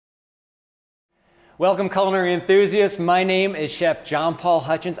Welcome, culinary enthusiasts. My name is Chef Jon-Paul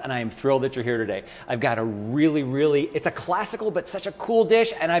Hutchins, and I am thrilled that you're here today. I've got a it's a classical but such a cool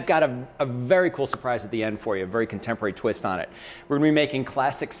dish, and I've got a very cool surprise at the end for you, a very contemporary twist on it. We're going to be making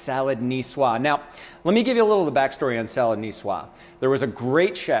classic salad niçoise. Now, let me give you a little of the backstory on salad niçoise. There was a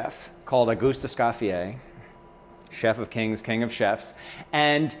great chef called Auguste Escoffier, chef of kings, king of chefs,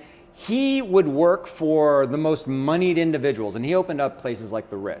 and he would work for the most moneyed individuals, and he opened up places like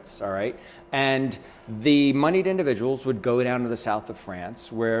the Ritz, all right? And the moneyed individuals would go down to the south of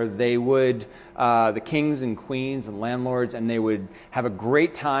France where they would, the kings and queens and landlords, and they would have a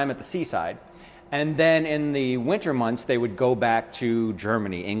great time at the seaside. And then in the winter months, they would go back to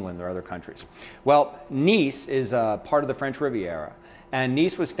Germany, England, or other countries. Well, Nice is part of the French Riviera. And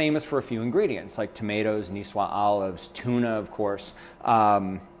Nice was famous for a few ingredients, like tomatoes, niçoise olives, tuna, of course,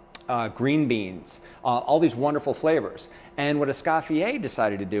 green beans, all these wonderful flavors. And what Escoffier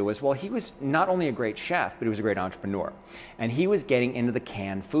decided to do was, well, he was not only a great chef, but he was a great entrepreneur. And he was getting into the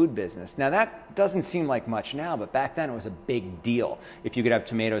canned food business. Now, that doesn't seem like much now, but back then it was a big deal if you could have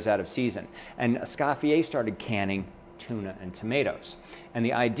tomatoes out of season. And Escoffier started canning tuna and tomatoes. And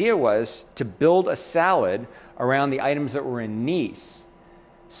the idea was to build a salad around the items that were in Nice,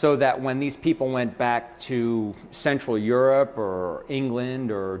 so that when these people went back to Central Europe or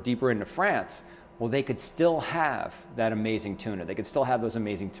England or deeper into France, well, they could still have that amazing tuna. They could still have those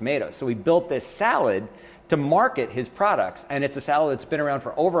amazing tomatoes. So he built this salad to market his products, and it's a salad that's been around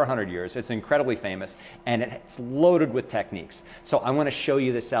for over 100 years. It's incredibly famous, and it's loaded with techniques. So I want to show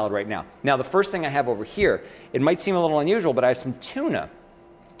you this salad right now. Now, the first thing I have over here, it might seem a little unusual, but I have some tuna.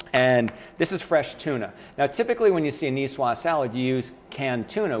 And this is fresh tuna. Now, typically when you see a niçoise salad, you use canned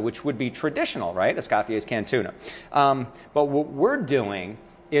tuna, which would be traditional, right? Escoffier's canned tuna. But what we're doing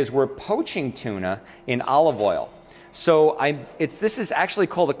is we're poaching tuna in olive oil. So this is actually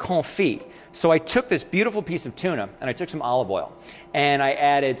called a confit. So I took this beautiful piece of tuna and I took some olive oil and I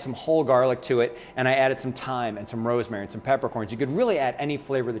added some whole garlic to it, and I added some thyme and some rosemary and some peppercorns. You could really add any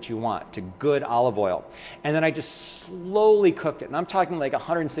flavor that you want to good olive oil. And then I just slowly cooked it. And I'm talking like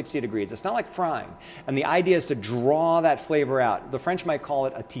 160 degrees. It's not like frying. And the idea is to draw that flavor out. The French might call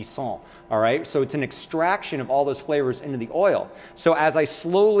it a tisson, all right? So it's an extraction of all those flavors into the oil. So as I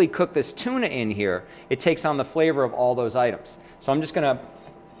slowly cook this tuna in here, it takes on the flavor of all those items. So I'm just going to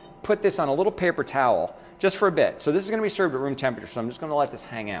put this on a little paper towel just for a bit. So this is going to be served at room temperature, so I'm just going to let this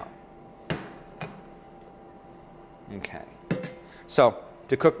hang out. Okay. So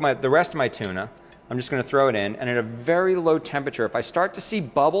to cook the rest of my tuna, I'm just going to throw it in, and at a very low temperature. If I start to see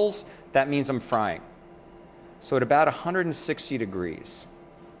bubbles, that means I'm frying. So at about 160 degrees.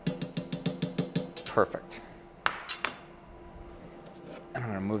 Perfect. And I'm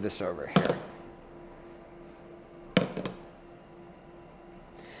going to move this over here.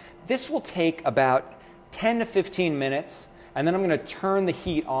 This will take about 10 to 15 minutes, and then I'm going to turn the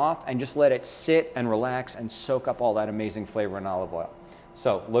heat off and just let it sit and relax and soak up all that amazing flavor in olive oil.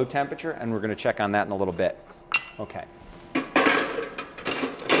 So low temperature, and we're going to check on that in a little bit. Okay.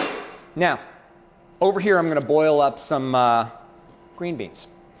 Now, over here I'm going to boil up some green beans.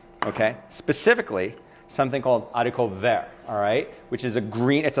 Okay? Specifically, something called haricots verts, all right, which is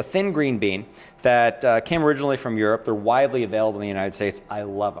it's a thin green bean that came originally from Europe. They're widely available in the United States. I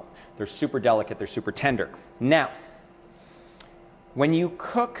love them. They're super delicate. They're super tender. Now, when you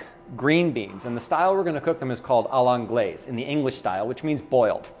cook green beans, and the style we're going to cook them is called à l'anglaise, in the English style, which means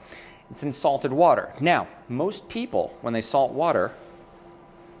boiled. It's in salted water. Now, most people, when they salt water,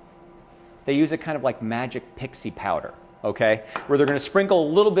 they use it kind of like magic pixie powder. Okay, where they're going to sprinkle a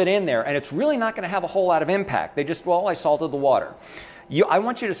little bit in there, and it's really not going to have a whole lot of impact. They just, well, I salted the water. I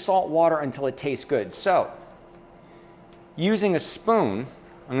want you to salt water until it tastes good. So, using a spoon,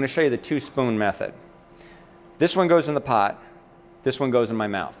 I'm going to show you the 2-spoon method. This one goes in the pot. This one goes in my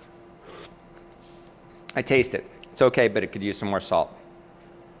mouth. I taste it. It's okay, but it could use some more salt.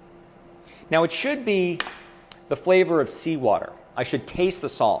 Now, it should be the flavor of seawater. I should taste the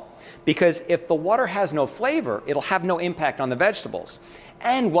salt. Because if the water has no flavor, it'll have no impact on the vegetables.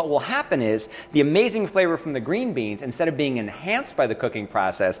 And what will happen is the amazing flavor from the green beans, instead of being enhanced by the cooking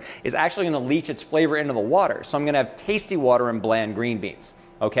process, is actually going to leach its flavor into the water. So I'm going to have tasty water and bland green beans.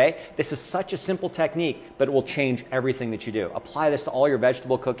 Okay? This is such a simple technique, but it will change everything that you do. Apply this to all your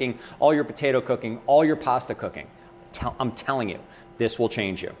vegetable cooking, all your potato cooking, all your pasta cooking. I'm telling you, this will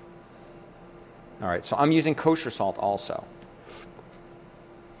change you. All right, so I'm using kosher salt also.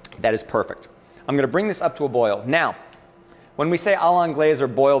 That is perfect. I'm going to bring this up to a boil. Now, when we say à l'anglaise or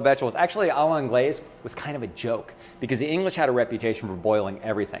boiled vegetables, actually à l'anglaise was kind of a joke because the English had a reputation for boiling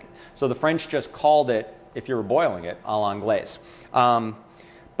everything. So the French just called it, if you were boiling it, à l'anglaise.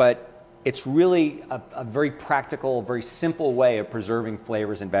 But it's really a very practical, very simple way of preserving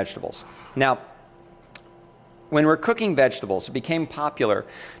flavors in vegetables. Now, when we're cooking vegetables, it became popular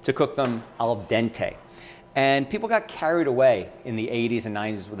to cook them al dente. And people got carried away in the 80s and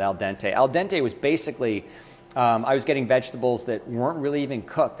 90s with al dente. Al dente was basically, I was getting vegetables that weren't really even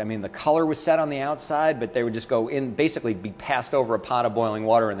cooked. I mean, the color was set on the outside, but they would just go in, basically be passed over a pot of boiling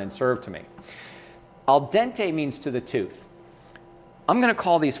water and then served to me. Al dente means to the tooth. I'm going to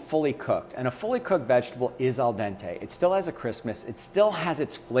call these fully cooked, and a fully cooked vegetable is al dente. It still has a crispness, it still has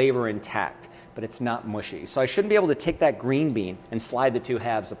its flavor intact, but it's not mushy. So I shouldn't be able to take that green bean and slide the two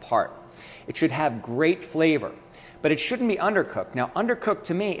halves apart. It should have great flavor, but it shouldn't be undercooked. Now, undercooked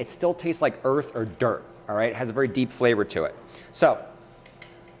to me, it still tastes like earth or dirt, all right? It has a very deep flavor to it. So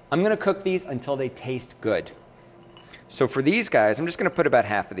I'm going to cook these until they taste good. So for these guys, I'm just going to put about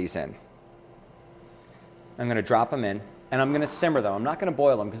half of these in. I'm going to drop them in, and I'm going to simmer them. I'm not going to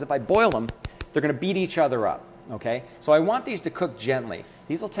boil them, because if I boil them, they're going to beat each other up, okay? So I want these to cook gently.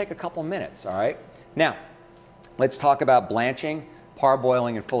 These will take a couple minutes, all right? Now, let's talk about blanching,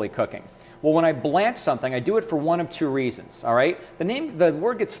 parboiling, and fully cooking. Well, when I blanch something, I do it for one of two reasons, all right? The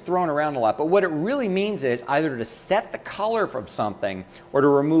word gets thrown around a lot, but what it really means is either to set the color from something or to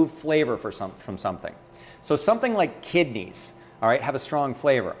remove flavor from something. So something like kidneys, all right, have a strong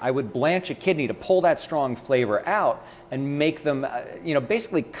flavor. I would blanch a kidney to pull that strong flavor out and make them,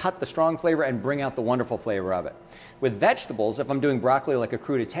 basically cut the strong flavor and bring out the wonderful flavor of it. With vegetables, if I'm doing broccoli like a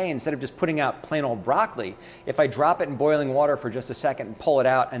crudité, instead of just putting out plain old broccoli, if I drop it in boiling water for just a second and pull it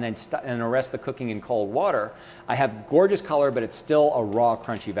out and then arrest the cooking in cold water, I have gorgeous color, but it's still a raw,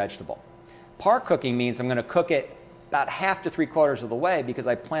 crunchy vegetable. Par cooking means I'm going to cook it about half to 3/4 of the way because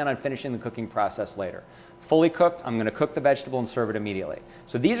I plan on finishing the cooking process later. Fully cooked, I'm going to cook the vegetable and serve it immediately.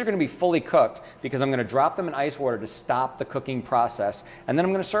 So these are going to be fully cooked because I'm going to drop them in ice water to stop the cooking process, and then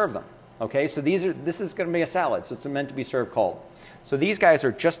I'm going to serve them. Okay, so this is going to be a salad, so it's meant to be served cold. So these guys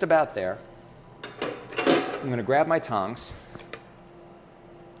are just about there. I'm going to grab my tongs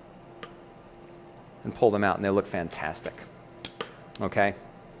and pull them out, and they look fantastic. Okay,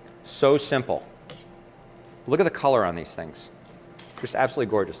 so simple. Look at the color on these things. Just absolutely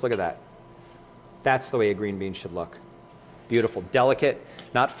gorgeous. Look at that. That's the way a green bean should look. Beautiful, delicate,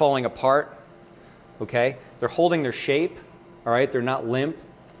 not falling apart. Okay, they're holding their shape. All right, they're not limp.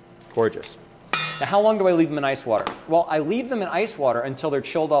 Gorgeous. Now, how long do I leave them in ice water? Well, I leave them in ice water until they're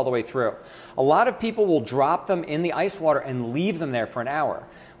chilled all the way through. A lot of people will drop them in the ice water and leave them there for an hour.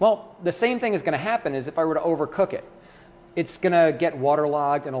 Well, the same thing is going to happen as if I were to overcook it. It's going to get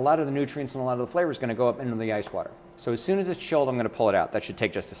waterlogged, and a lot of the nutrients and a lot of the flavor is going to go up into the ice water. So as soon as it's chilled, I'm going to pull it out. That should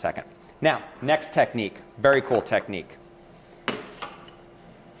take just a second. Now, next technique, very cool technique.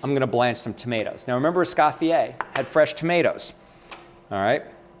 I'm going to blanch some tomatoes. Now, remember Escoffier had fresh tomatoes, all right?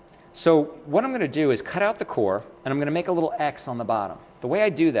 So what I'm going to do is cut out the core, and I'm going to make a little X on the bottom. The way I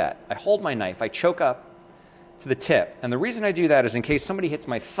do that, I hold my knife, I choke up to the tip, and the reason I do that is in case somebody hits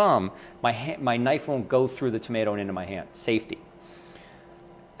my thumb, my knife won't go through the tomato and into my hand. Safety.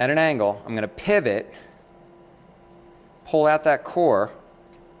 At an angle, I'm going to pivot, pull out that core,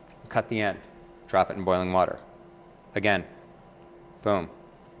 cut the end, drop it in boiling water. Again, boom,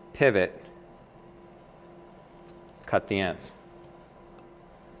 pivot, cut the end.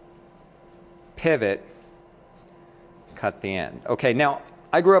 Pivot, cut the end. Okay, now,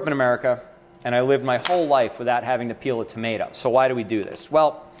 I grew up in America, and I lived my whole life without having to peel a tomato. So why do we do this?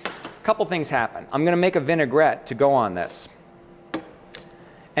 Well, a couple things happen. I'm going to make a vinaigrette to go on this.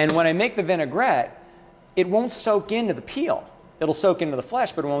 And when I make the vinaigrette, it won't soak into the peel. It'll soak into the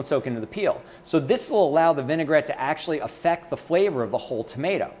flesh, but it won't soak into the peel. So this will allow the vinaigrette to actually affect the flavor of the whole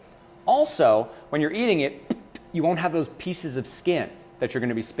tomato. Also, when you're eating it, you won't have those pieces of skin that you're going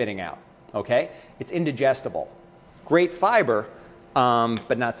to be spitting out. Okay? It's indigestible. Great fiber,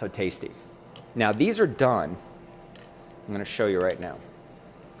 but not so tasty. Now, these are done. I'm going to show you right now.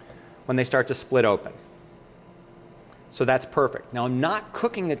 When they start to split open. So that's perfect. Now, I'm not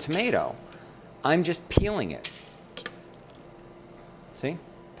cooking the tomato. I'm just peeling it. See?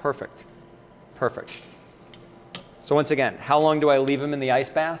 Perfect. Perfect. So once again, how long do I leave them in the ice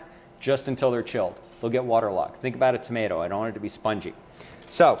bath? Just until they're chilled. They'll get waterlogged. Think about a tomato. I don't want it to be spongy.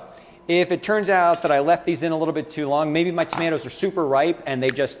 So if it turns out that I left these in a little bit too long, maybe my tomatoes are super ripe and they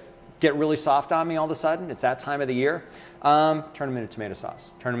just get really soft on me all of a sudden, it's that time of the year, turn them into tomato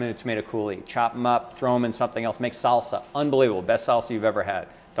sauce. Turn them into tomato coulis. Chop them up, throw them in something else, make salsa. Unbelievable. Best salsa you've ever had.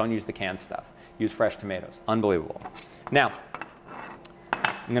 Don't use the canned stuff. Use fresh tomatoes. Unbelievable. Now,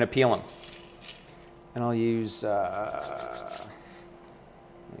 I'm going to peel them. And I'll use, let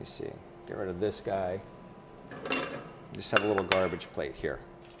me see, get rid of this guy. Just have a little garbage plate here.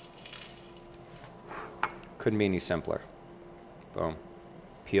 Couldn't be any simpler. Boom.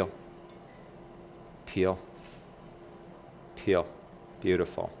 Peel. Peel. Peel.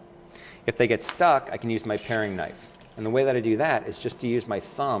 Beautiful. If they get stuck, I can use my paring knife. And the way that I do that is just to use my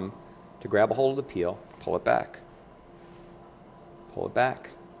thumb to grab a hold of the peel, pull it back. Pull it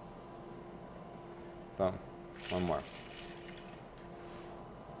back. Boom. One more.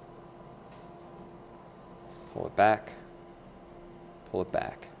 Pull it back. Pull it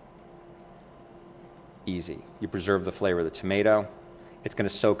back. Easy. You preserve the flavor of the tomato. It's going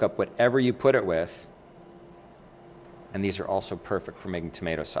to soak up whatever you put it with. And these are also perfect for making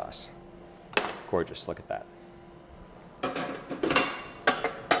tomato sauce. Gorgeous. Look at that.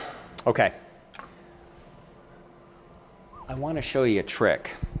 Okay. I want to show you a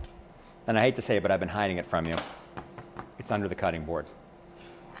trick. And I hate to say it, but I've been hiding it from you. It's under the cutting board.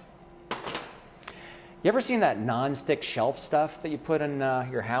 You ever seen that non-stick shelf stuff that you put in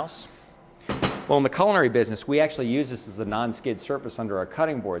your house? Well, in the culinary business, we actually use this as a non-skid surface under our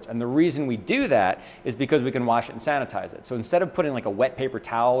cutting boards. And the reason we do that is because we can wash it and sanitize it. So instead of putting like a wet paper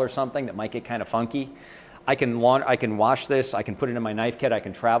towel or something that might get kind of funky, I can wash this, I can put it in my knife kit, I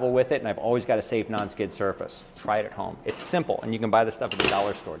can travel with it, and I've always got a safe non-skid surface. Try it at home. It's simple, and you can buy this stuff at the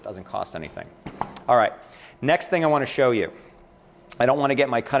dollar store. It doesn't cost anything. All right, next thing I want to show you. I don't want to get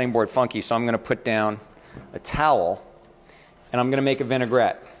my cutting board funky, so I'm going to put down a towel, and I'm going to make a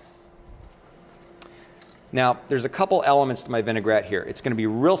vinaigrette. Now, there's a couple elements to my vinaigrette here. It's going to be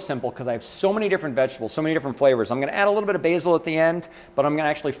real simple because I have so many different vegetables, so many different flavors. I'm going to add a little bit of basil at the end, but I'm going to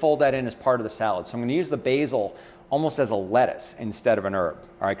actually fold that in as part of the salad. So I'm going to use the basil almost as a lettuce instead of an herb,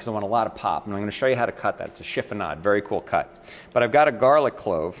 all right, because I want a lot of pop. And I'm going to show you how to cut that. It's a chiffonade, very cool cut. But I've got a garlic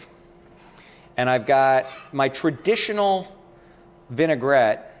clove, and I've got my traditional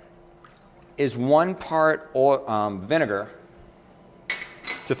vinaigrette is 1 part vinegar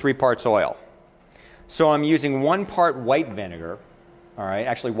to 3 parts oil. So I'm using 1 part white vinegar, all right,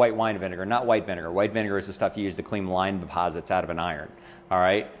 actually white wine vinegar, not white vinegar. White vinegar is the stuff you use to clean lime deposits out of an iron, all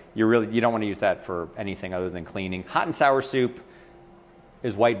right? You don't want to use that for anything other than cleaning. Hot and sour soup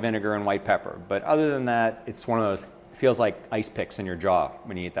is white vinegar and white pepper, but other than that, it's one of those, it feels like ice picks in your jaw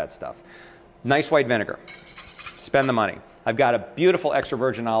when you eat that stuff. Nice white vinegar. Spend the money. I've got a beautiful extra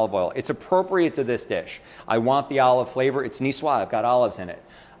virgin olive oil. It's appropriate to this dish. I want the olive flavor. It's Nicoise. I've got olives in it.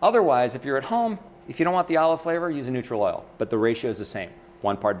 Otherwise, if you're at home, if you don't want the olive flavor, use a neutral oil, but the ratio is the same.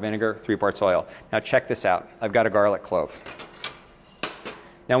 1 part vinegar, 3 parts oil. Now check this out. I've got a garlic clove.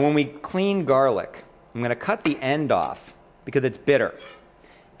 Now when we clean garlic, I'm going to cut the end off because it's bitter,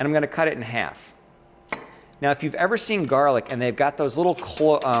 and I'm going to cut it in half. Now if you've ever seen garlic and they've got those little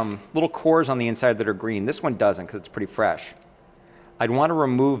cores on the inside that are green, this one doesn't because it's pretty fresh. I'd want to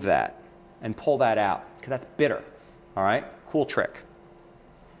remove that and pull that out because that's bitter. All right? Cool trick.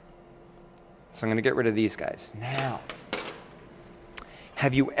 So I'm going to get rid of these guys. Now,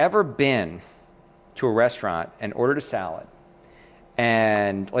 have you ever been to a restaurant and ordered a salad,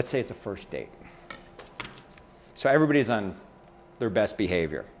 and let's say it's a first date? So everybody's on their best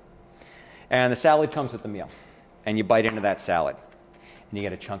behavior. And the salad comes with the meal. And you bite into that salad, and you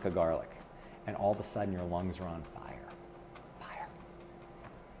get a chunk of garlic. And all of a sudden, your lungs are on fire. Fire.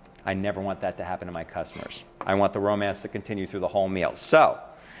 I never want that to happen to my customers. I want the romance to continue through the whole meal. So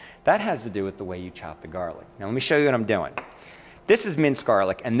that has to do with the way you chop the garlic. Now let me show you what I'm doing. This is minced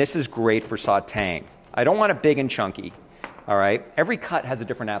garlic, and this is great for sautéing. I don't want it big and chunky, all right? Every cut has a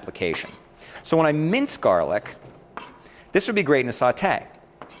different application. So when I mince garlic, this would be great in a sauté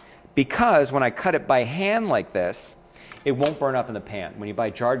because when I cut it by hand like this, it won't burn up in the pan. When you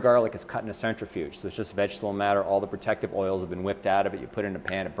buy jarred garlic, it's cut in a centrifuge, so it's just vegetable matter. All the protective oils have been whipped out of it. You put it in a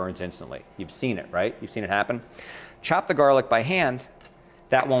pan, it burns instantly. You've seen it, right? You've seen it happen. Chop the garlic by hand.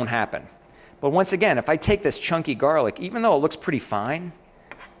 That won't happen. But once again, if I take this chunky garlic, even though it looks pretty fine,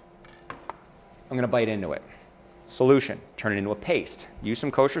 I'm going to bite into it. Solution, turn it into a paste. Use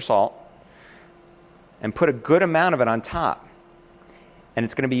some kosher salt and put a good amount of it on top. And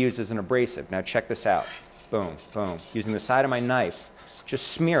it's going to be used as an abrasive. Now check this out. Boom, boom. Using the side of my knife, just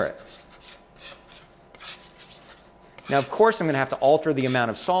smear it. Now, of course, I'm going to have to alter the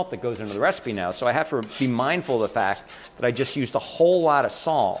amount of salt that goes into the recipe now, so I have to be mindful of the fact that I just used a whole lot of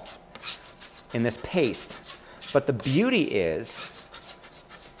salt in this paste. But the beauty is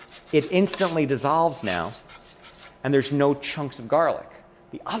it instantly dissolves now, and there's no chunks of garlic.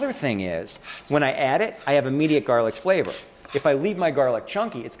 The other thing is, when I add it, I have immediate garlic flavor. If I leave my garlic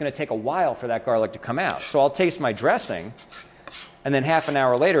chunky, it's going to take a while for that garlic to come out. So I'll taste my dressing, and then half an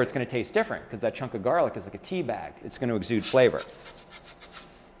hour later, it's going to taste different because that chunk of garlic is like a tea bag. It's going to exude flavor.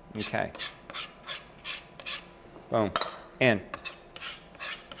 Okay. Boom. In.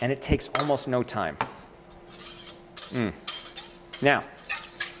 And it takes almost no time. Now,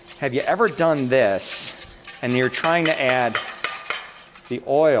 have you ever done this and you're trying to add the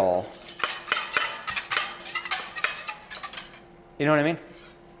oil? You know what I mean?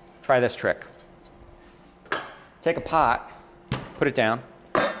 Try this trick. Take a pot, put it down,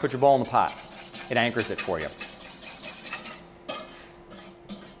 put your bowl in the pot. It anchors it for you.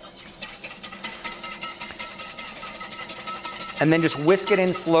 And then just whisk it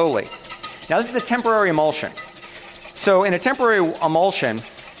in slowly. Now this is a temporary emulsion. So in a temporary emulsion,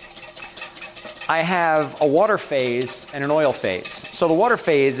 I have a water phase and an oil phase. So the water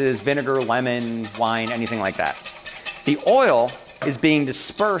phase is vinegar, lemon, wine, anything like that. The oil is being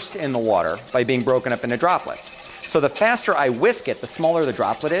dispersed in the water by being broken up into droplets. So the faster I whisk it, the smaller the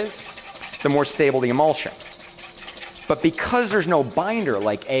droplet is, the more stable the emulsion. But because there's no binder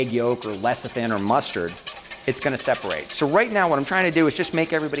like egg yolk or lecithin or mustard, it's going to separate. So right now what I'm trying to do is just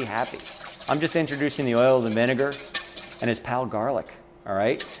make everybody happy. I'm just introducing the oil, the vinegar, and his pal garlic, all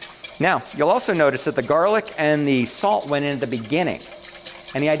right? Now, you'll also notice that the garlic and the salt went in at the beginning.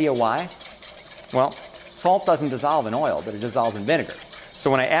 Any idea why? Well, salt doesn't dissolve in oil, but it dissolves in vinegar.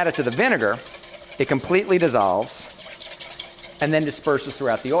 So when I add it to the vinegar, it completely dissolves and then disperses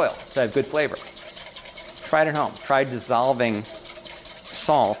throughout the oil. So I have good flavor. Try it at home. Try dissolving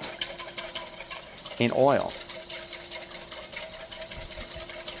salt in oil.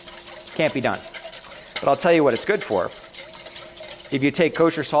 Can't be done. But I'll tell you what it's good for. If you take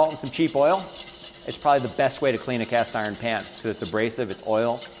kosher salt and some cheap oil, it's probably the best way to clean a cast iron pan because it's abrasive, it's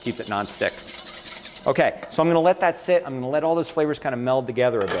oil, keeps it non-stick. Okay, so I'm going to let that sit. I'm going to let all those flavors kind of meld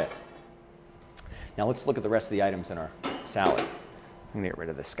together a bit. Now let's look at the rest of the items in our salad. I'm going to get rid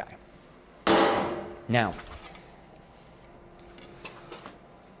of this guy. Now,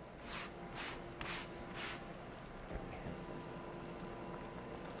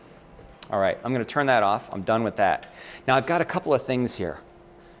 all right, I'm going to turn that off. I'm done with that. Now I've got a couple of things here.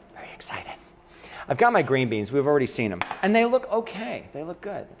 Very excited. I've got my green beans. We've already seen them. And they look okay. They look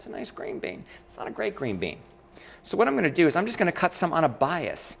good. It's a nice green bean. It's not a great green bean. So what I'm going to do is I'm just going to cut some on a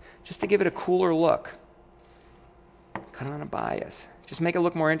bias just to give it a cooler look. Cut on a bias. Just make it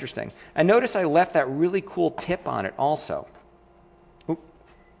look more interesting. And notice I left that really cool tip on it also. Oop,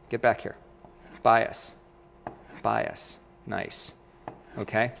 get back here. Bias. Bias. Nice.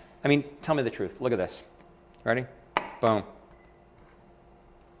 Okay? I mean, tell me the truth. Look at this. Ready? Boom.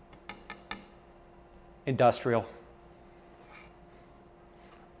 Industrial.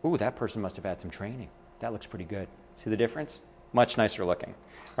 Ooh, that person must have had some training. That looks pretty good. See the difference? Much nicer looking.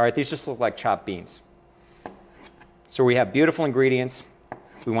 All right, these just look like chopped beans. So we have beautiful ingredients.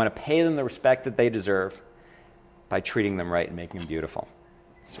 We want to pay them the respect that they deserve by treating them right and making them beautiful.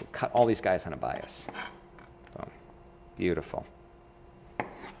 So cut all these guys on a bias. Boom. Beautiful.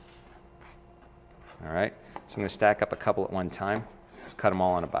 All right, so I'm going to stack up a couple at one time. Cut them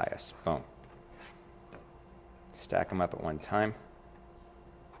all on a bias. Boom. Stack them up at one time.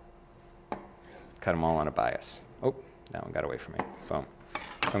 Cut them all on a bias. Oh, that one got away from me. Boom. So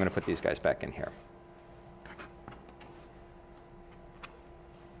I'm going to put these guys back in here.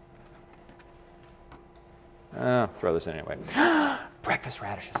 Throw this in anyway. Breakfast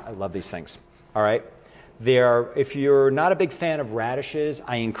radishes. I love these things. All right. If you're not a big fan of radishes,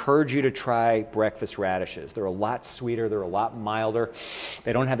 I encourage you to try breakfast radishes. They're a lot sweeter. They're a lot milder.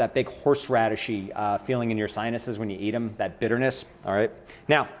 They don't have that big horseradishy feeling in your sinuses when you eat them, that bitterness. All right.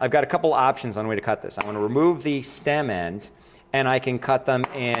 Now, I've got a couple options on the way to cut this. I'm going to remove the stem end, and I can cut them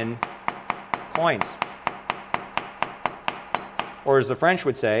in coins. Or as the French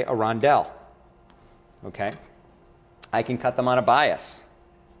would say, a rondelle. Okay. I can cut them on a bias,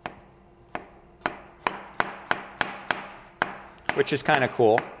 which is kind of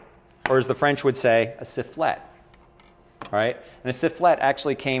cool. Or as the French would say, a sifflet. All right? And a sifflet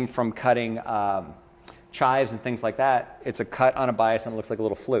actually came from cutting chives and things like that. It's a cut on a bias and it looks like a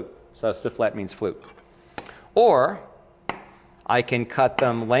little flute. So a sifflet means flute. Or I can cut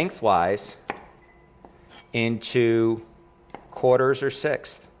them lengthwise into quarters or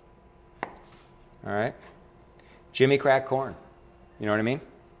sixths. All right? Jimmy crack corn. You know what I mean?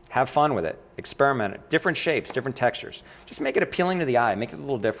 Have fun with it. Experiment it. Different shapes, different textures. Just make it appealing to the eye. Make it a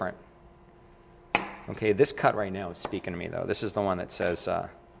little different. Okay, this cut right now is speaking to me, though. This is the one that says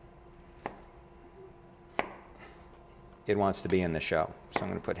it wants to be in the show. So I'm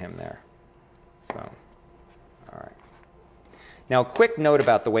going to put him there. Boom. All right. Now, a quick note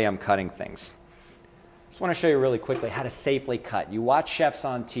about the way I'm cutting things. Just want to show you really quickly how to safely cut. You watch chefs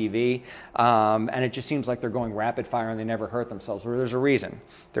on TV, and it just seems like they're going rapid fire and they never hurt themselves. Well, there's a reason.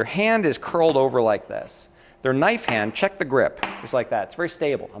 Their hand is curled over like this. Their knife hand, check the grip. It's like that. It's very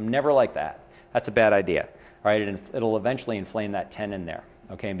stable. I'm never like that. That's a bad idea. right? It'll eventually inflame that tendon there,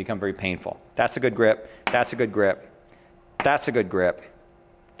 okay, and become very painful. That's a good grip. That's a good grip. That's a good grip.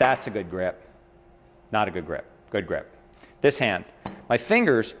 That's a good grip. Not a good grip. Good grip. This hand, my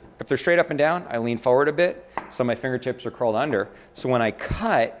fingers, if they're straight up and down, I lean forward a bit, so my fingertips are curled under. So when I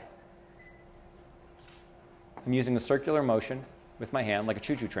cut, I'm using a circular motion with my hand, like a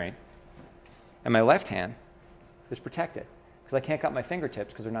choo-choo train. And my left hand is protected, because I can't cut my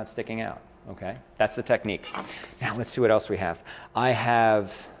fingertips because they're not sticking out. Okay? That's the technique. Now let's see what else we have. I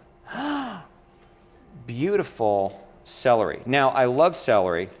have beautiful celery. Now, I love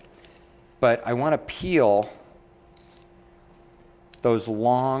celery, but I want to peel those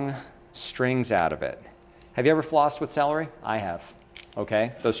long strings out of it. Have you ever flossed with celery? I have.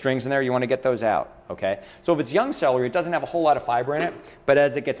 Okay? Those strings in there, you want to get those out. Okay? So if it's young celery, it doesn't have a whole lot of fiber in it, but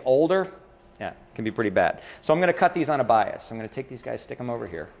as it gets older, yeah, it can be pretty bad. So I'm going to cut these on a bias. I'm going to take these guys, stick them over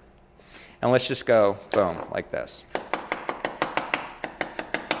here, and let's just go, boom, like this.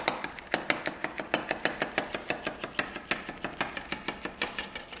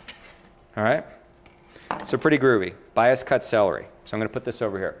 All right? So pretty groovy. Bias cut celery. So I'm going to put this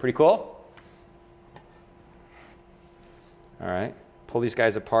over here. Pretty cool? All right. Pull these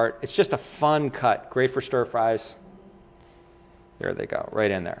guys apart. It's just a fun cut. Great for stir fries. There they go.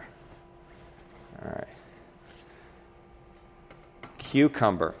 Right in there. All right.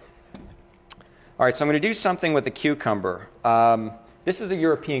 Cucumber. All right, so I'm going to do something with the cucumber. This is a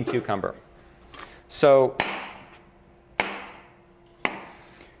European cucumber. So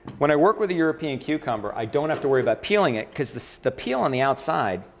when I work with a European cucumber, I don't have to worry about peeling it because the peel on the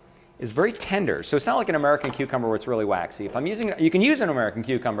outside is very tender. So it's not like an American cucumber where it's really waxy. If I'm using, you can use an American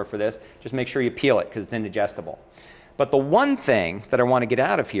cucumber for this. Just make sure you peel it because it's indigestible. But the one thing that I want to get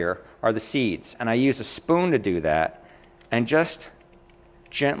out of here are the seeds. And I use a spoon to do that and just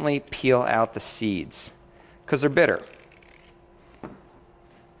gently peel out the seeds because they're bitter.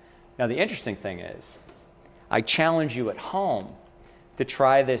 Now the interesting thing is, I challenge you at home to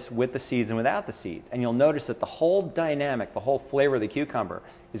try this with the seeds and without the seeds. And you'll notice that the whole dynamic, the whole flavor of the cucumber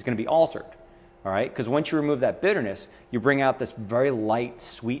is going to be altered. All right? Because once you remove that bitterness, you bring out this very light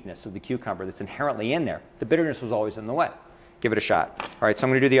sweetness of the cucumber that's inherently in there. The bitterness was always in the way. Give it a shot. All right, so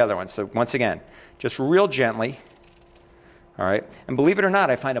I'm going to do the other one. So once again, just real gently. All right? And believe it or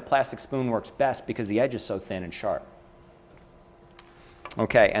not, I find a plastic spoon works best because the edge is so thin and sharp.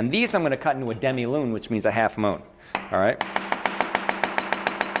 Okay, and these I'm going to cut into a demi-lune, which means a half moon. All right?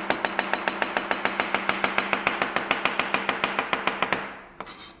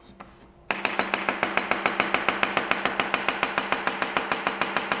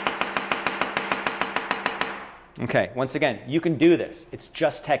 Okay, once again, you can do this. It's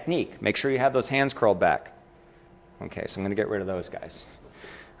just technique. Make sure you have those hands curled back. Okay, so I'm going to get rid of those guys.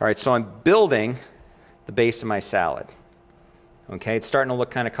 All right, so I'm building the base of my salad. Okay, it's starting to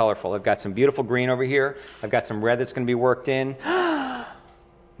look kind of colorful. I've got some beautiful green over here. I've got some red that's going to be worked in.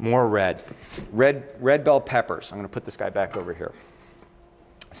 More red. Red bell peppers. I'm going to put this guy back over here.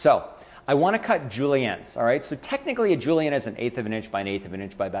 So I want to cut juliennes, all right? So technically a julienne is 1/8 of an inch by 1/8 of an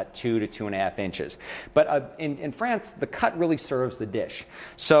inch by about 2 to 2.5 inches. But in France, the cut really serves the dish.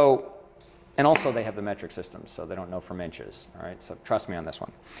 So, and also they have the metric system, so they don't know from inches, all right? So trust me on this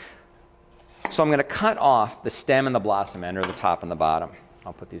one. So I'm going to cut off the stem and the blossom end, or the top and the bottom.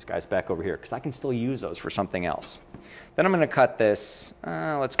 I'll put these guys back over here because I can still use those for something else. Then I'm going to cut this,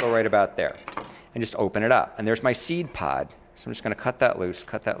 let's go right about there, and just open it up. And there's my seed pod. So I'm just going to cut that loose,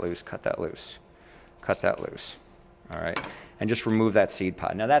 cut that loose, cut that loose, cut that loose. All right? And just remove that seed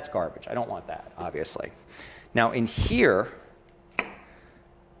pod. Now that's garbage. I don't want that, obviously. Now in here,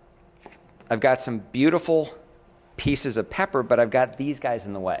 I've got some beautiful pieces of pepper, but I've got these guys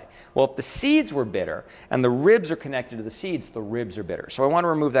in the way. Well, if the seeds were bitter and the ribs are connected to the seeds, the ribs are bitter. So I want to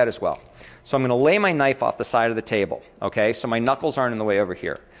remove that as well. So I'm going to lay my knife off the side of the table, okay? So my knuckles aren't in the way over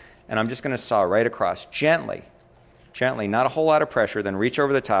here. And I'm just going to saw right across gently. Gently, not a whole lot of pressure, then reach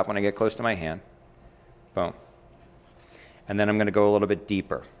over the top when I get close to my hand. Boom. And then I'm going to go a little bit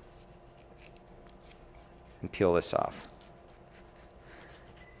deeper and peel this off.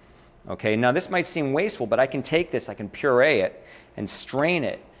 Okay, now this might seem wasteful, but I can take this, I can puree it and strain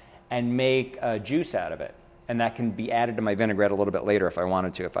it and make juice out of it. And that can be added to my vinaigrette a little bit later if I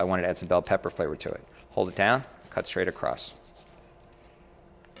wanted to, if I wanted to add some bell pepper flavor to it. Hold it down, cut straight across.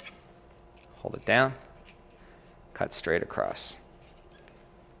 Hold it down. Cut straight across.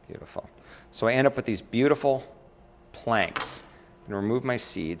 Beautiful. So I end up with these beautiful planks. I'm going to remove my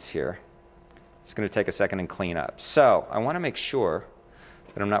seeds here. It's going to take a second and clean up. So I want to make sure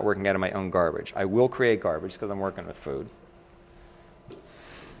that I'm not working out of my own garbage. I will create garbage because I'm working with food.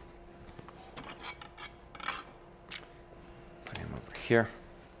 here.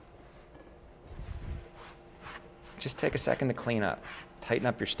 Just take a second to clean up. Tighten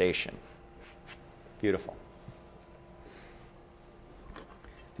up your station. Beautiful.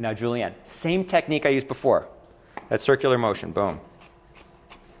 Now, julienne, same technique I used before. That circular motion, boom.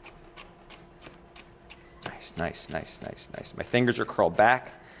 Nice, nice, nice, nice, nice. My fingers are curled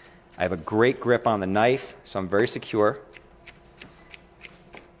back. I have a great grip on the knife, so I'm very secure.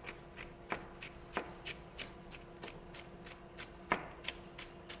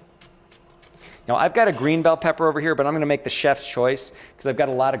 Now, I've got a green bell pepper over here, but I'm going to make the chef's choice because I've got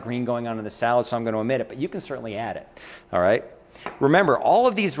a lot of green going on in the salad, so I'm going to omit it, but you can certainly add it, all right? Remember, all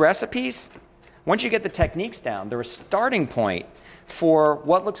of these recipes, once you get the techniques down, they're a starting point for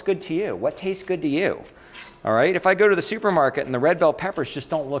what looks good to you, what tastes good to you, all right? If I go to the supermarket and the red bell peppers just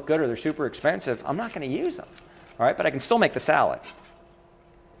don't look good or they're super expensive, I'm not going to use them, all right? But I can still make the salad.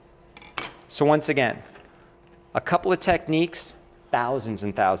 So once again, a couple of techniques, thousands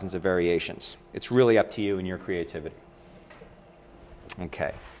and thousands of variations. It's really up to you and your creativity.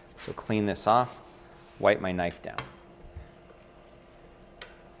 Okay, so clean this off, wipe my knife down.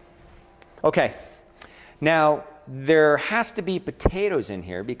 Okay, now there has to be potatoes in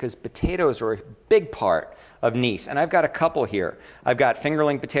here because potatoes are a big part of Nice. And I've got a couple here. I've got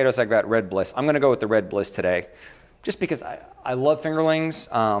fingerling potatoes, I've got red bliss. I'm going to go with the red bliss today just because I love fingerlings,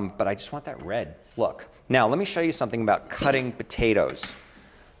 but I just want that red look. Now, let me show you something about cutting potatoes.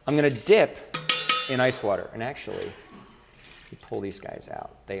 I'm going to dip in ice water. And actually, you pull these guys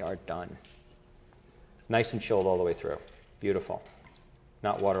out. They are done. Nice and chilled all the way through. Beautiful.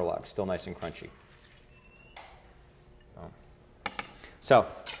 Not waterlogged. Still nice and crunchy. So,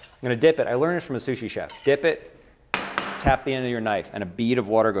 I'm going to dip it. I learned this from a sushi chef. Dip it, tap the end of your knife, and a bead of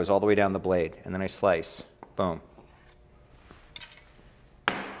water goes all the way down the blade. And then I slice. Boom.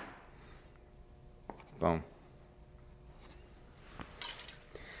 Boom.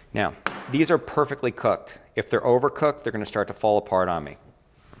 Now, these are perfectly cooked. If they're overcooked, they're going to start to fall apart on me.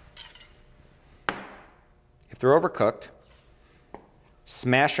 If they're overcooked,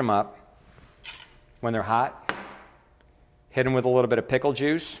 smash them up. When they're hot, hit them with a little bit of pickle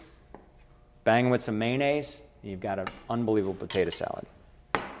juice, bang them with some mayonnaise, and you've got an unbelievable potato salad.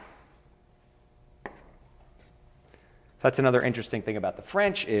 That's another interesting thing about the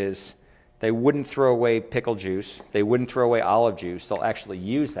French is they wouldn't throw away pickle juice. They wouldn't throw away olive juice. They'll actually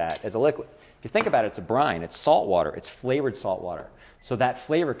use that as a liquid. If you think about it, it's a brine. It's salt water. It's flavored salt water. So that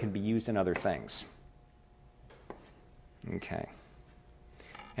flavor can be used in other things. Okay.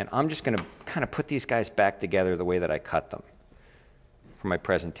 And I'm just going to kind of put these guys back together the way that I cut them for my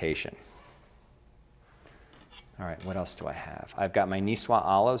presentation. All right, what else do I have? I've got my Niçoise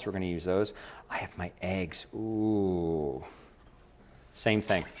olives. We're going to use those. I have my eggs. Ooh. Same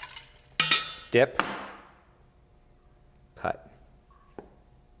thing. Dip, cut.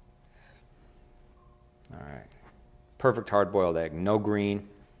 All right. Perfect hard-boiled egg, no green.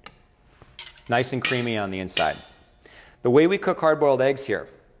 Nice and creamy on the inside. The way we cook hard-boiled eggs here,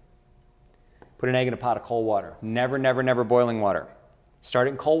 put an egg in a pot of cold water. Never, never, never boiling water. Start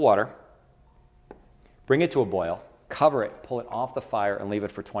it in cold water, bring it to a boil, cover it, pull it off the fire, and leave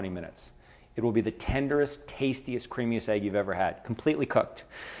it for 20 minutes. It will be the tenderest, tastiest, creamiest egg you've ever had, completely cooked.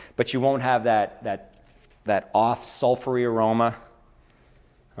 But you won't have that off sulfury aroma.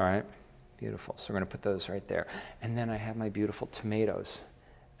 All right, beautiful. So we're going to put those right there. And then I have my beautiful tomatoes.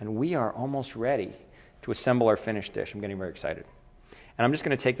 And we are almost ready to assemble our finished dish. I'm getting very excited. And I'm just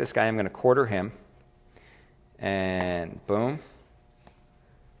going to take this guy, I'm going to quarter him. And boom.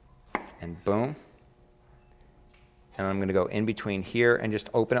 And boom. And I'm going to go in between here and just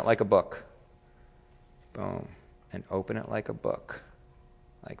open it like a book. Boom. And open it like a book.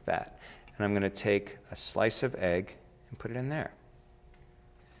 Like that. And I'm going to take a slice of egg and put it in there.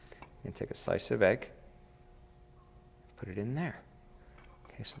 I'm going to take a slice of egg, put it in there.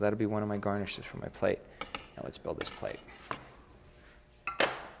 Okay, so that'll be one of my garnishes for my plate. Now let's build this plate.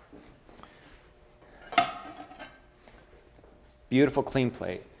 Beautiful, clean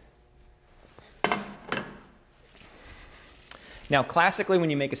plate. Now, classically, when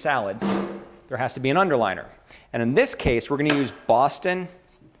you make a salad, there has to be an underliner. And in this case, we're going to use Boston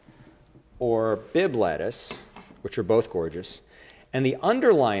or Bib lettuce, which are both gorgeous. And the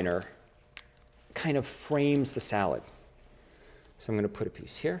underliner kind of frames the salad. So I'm going to put a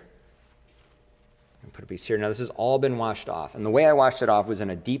piece here. And put a piece here. Now, this has all been washed off. And the way I washed it off was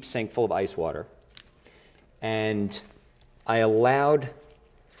in a deep sink full of ice water. And I allowed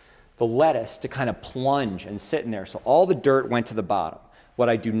the lettuce to kind of plunge and sit in there. So all the dirt went to the bottom. What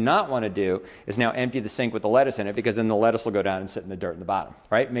I do not want to do is now empty the sink with the lettuce in it, because then the lettuce will go down and sit in the dirt in the bottom,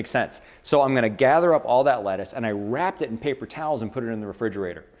 right? Makes sense. So I'm going to gather up all that lettuce, and I wrapped it in paper towels and put it in the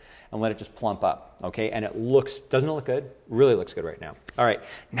refrigerator and let it just plump up, okay? And it looks, doesn't it look good? Really looks good right now. All right,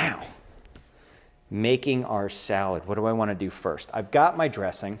 now, making our salad. What do I want to do first? I've got my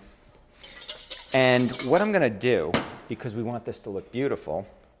dressing, and what I'm going to do, because we want this to look beautiful,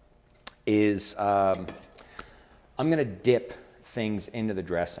 is I'm going to dip things into the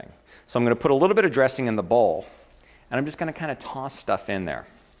dressing. So I'm going to put a little bit of dressing in the bowl, and I'm just going to kind of toss stuff in there.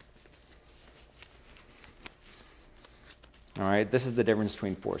 All right, this is the difference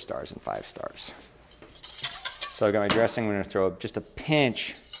between 4 stars and 5 stars. So I've got my dressing. I'm going to throw just a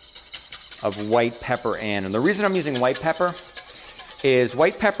pinch of white pepper in. And the reason I'm using white pepper is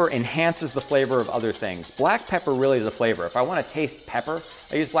white pepper enhances the flavor of other things. Black pepper really is the flavor. If I want to taste pepper,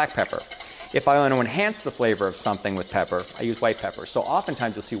 I use black pepper. If I want to enhance the flavor of something with pepper, I use white pepper. So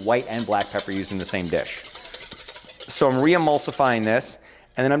oftentimes you'll see white and black pepper used in the same dish. So I'm re-emulsifying this,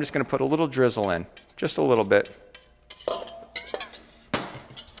 and then I'm just going to put a little drizzle in, just a little bit.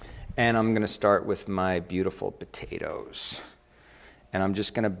 And I'm going to start with my beautiful potatoes. And I'm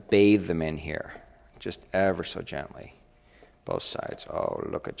just going to bathe them in here, just ever so gently. Both sides. Oh,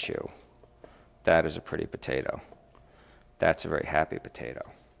 look at you. That is a pretty potato. That's a very happy potato.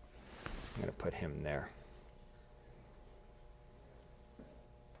 I'm going to put him there.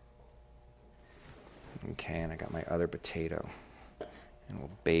 Okay, and I got my other potato. And we'll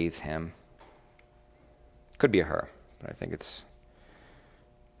bathe him. Could be a her, but I think it's...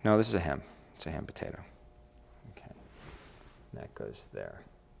 No, this is a him. It's a ham potato. Okay. And that goes there.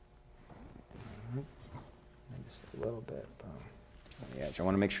 And just a little bit. Boom. On the edge. I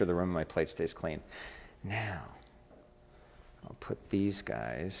want to make sure the rim of my plate stays clean. Now, I'll put these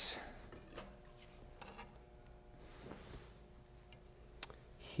guys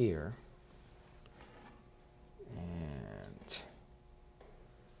here. And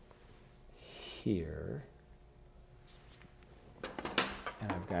here.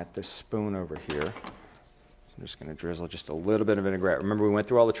 And I've got this spoon over here. So I'm just going to drizzle just a little bit of vinaigrette. Remember, we went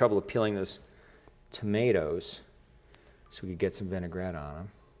through all the trouble of peeling those tomatoes so we could get some vinaigrette on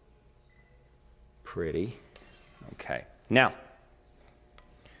them. Pretty. Okay. Now,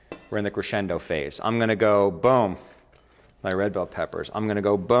 we're in the crescendo phase. I'm going to go boom, my red bell peppers. I'm going to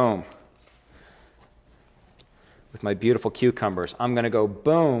go boom with my beautiful cucumbers. I'm going to go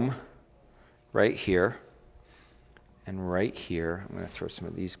boom right here. And right here, I'm going to throw some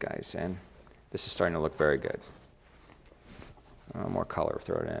of these guys in. This is starting to look very good. More color,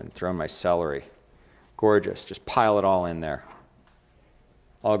 throw it in. Throw in my celery. Gorgeous. Just pile it all in there.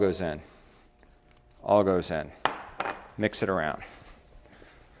 All goes in. All goes in. Mix it around.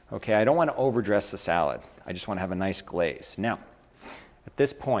 Okay, I don't want to overdress the salad. I just want to have a nice glaze. Now, at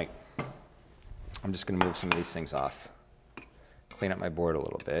this point, I'm just going to move some of these things off. Clean up my board a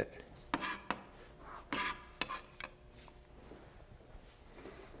little bit.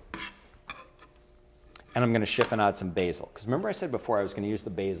 And I'm going to chiffonade some basil. Because remember I said before I was going to use the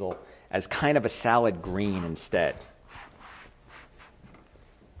basil as kind of a salad green instead.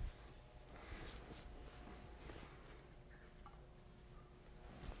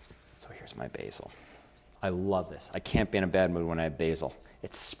 So here's my basil. I love this. I can't be in a bad mood when I have basil.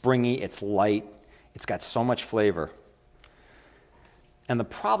 It's springy, it's light, it's got so much flavor. And the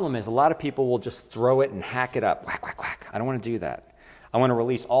problem is a lot of people will just throw it and hack it up. Whack, whack, whack. I don't want to do that. I want to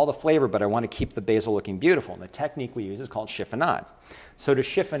release all the flavor, but I want to keep the basil looking beautiful. And the technique we use is called chiffonade. So to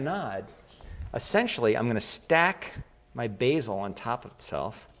chiffonade, essentially, I'm going to stack my basil on top of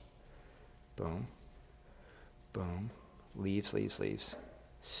itself. Boom, boom, leaves, leaves, leaves.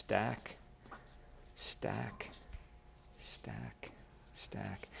 Stack, stack, stack,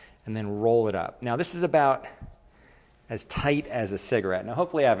 stack, and then roll it up. Now, this is about as tight as a cigarette. Now,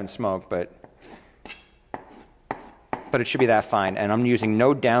 hopefully I haven't smoked, but it should be that fine, and I'm using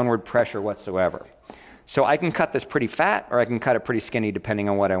no downward pressure whatsoever. So I can cut this pretty fat, or I can cut it pretty skinny, depending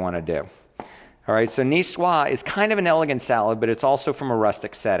on what I want to do. All right, so niçoise is kind of an elegant salad, but it's also from a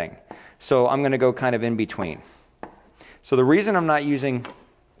rustic setting. So I'm going to go kind of in between. So the reason I'm not using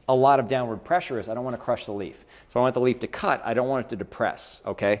a lot of downward pressure is I don't want to crush the leaf. So I want the leaf to cut. I don't want it to depress,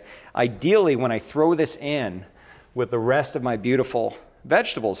 okay? Ideally, when I throw this in with the rest of my beautiful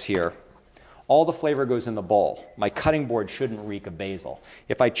vegetables here, all the flavor goes in the bowl. My cutting board shouldn't reek of basil.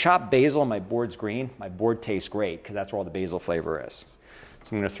 If I chop basil and my board's green, my board tastes great because that's where all the basil flavor is.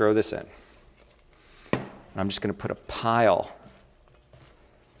 So I'm going to throw this in. And I'm just going to put a pile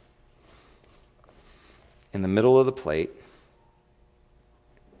in the middle of the plate,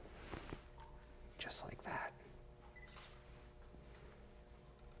 just like that.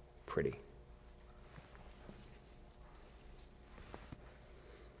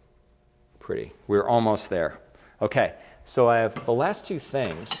 Pretty. We're almost there. Okay, so I have the last two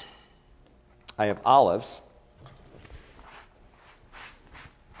things. I have olives.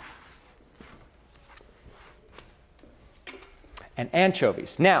 And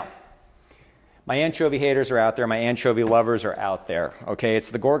anchovies. Now, my anchovy haters are out there. My anchovy lovers are out there. Okay, it's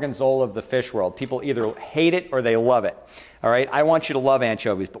the gorgonzola of the fish world. People either hate it or they love it. All right, I want you to love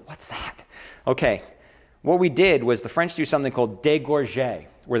anchovies, but what's that? Okay, what we did was the French do something called dégorger,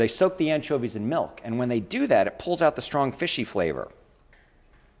 where they soak the anchovies in milk. And when they do that, it pulls out the strong fishy flavor.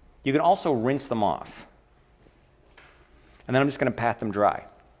 You can also rinse them off. And then I'm just going to pat them dry.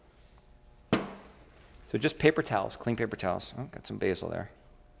 So just paper towels, clean paper towels. Oh, got some basil there.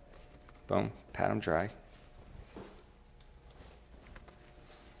 Boom, pat them dry.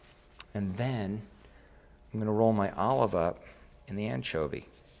 And then I'm going to roll my olive up in the anchovy.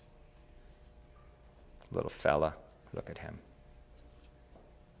 Little fella, look at him.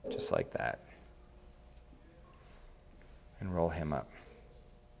 Just like that. And roll him up.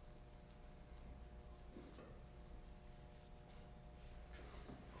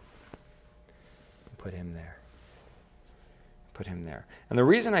 Put him there. Put him there. And the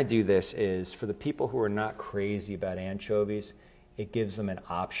reason I do this is for the people who are not crazy about anchovies, it gives them an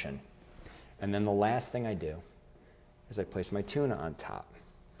option. And then the last thing I do is I place my tuna on top.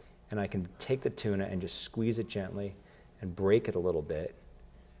 And I can take the tuna and just squeeze it gently and break it a little bit,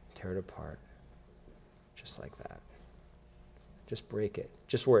 tear it apart, just like that. Just break it,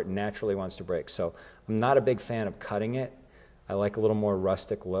 just where it naturally wants to break. So I'm not a big fan of cutting it. I like a little more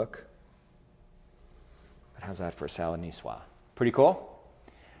rustic look. But how's that for a salad niçoise? Pretty cool?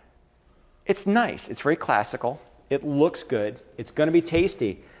 It's nice. It's very classical. It looks good. It's going to be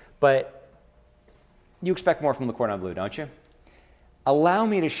tasty. But you expect more from Le Cordon Bleu, don't you? Allow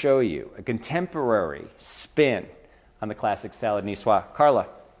me to show you a contemporary spin on the classic salad niçoise. Carla.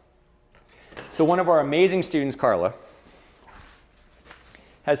 So one of our amazing students, Carla,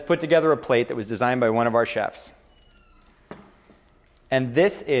 has put together a plate that was designed by one of our chefs. And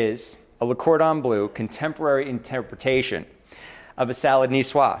this is a Le Cordon Bleu contemporary interpretation of a salad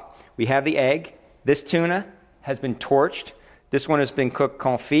niçoise. We have the egg. This tuna has been torched. This one has been cooked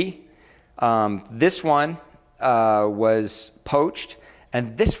confit. This one was poached.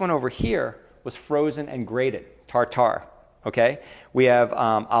 And this one over here was frozen and grated, tartare. Okay? We have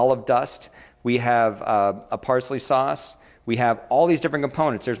olive dust. We have a parsley sauce. We have all these different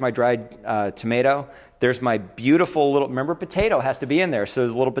components. There's my dried tomato. There's my beautiful little, remember potato has to be in there, so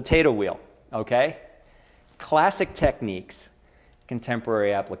there's a little potato wheel, okay? Classic techniques,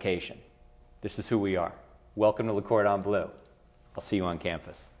 contemporary application. This is who we are. Welcome to Le Cordon Bleu. I'll see you on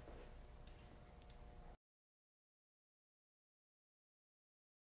campus.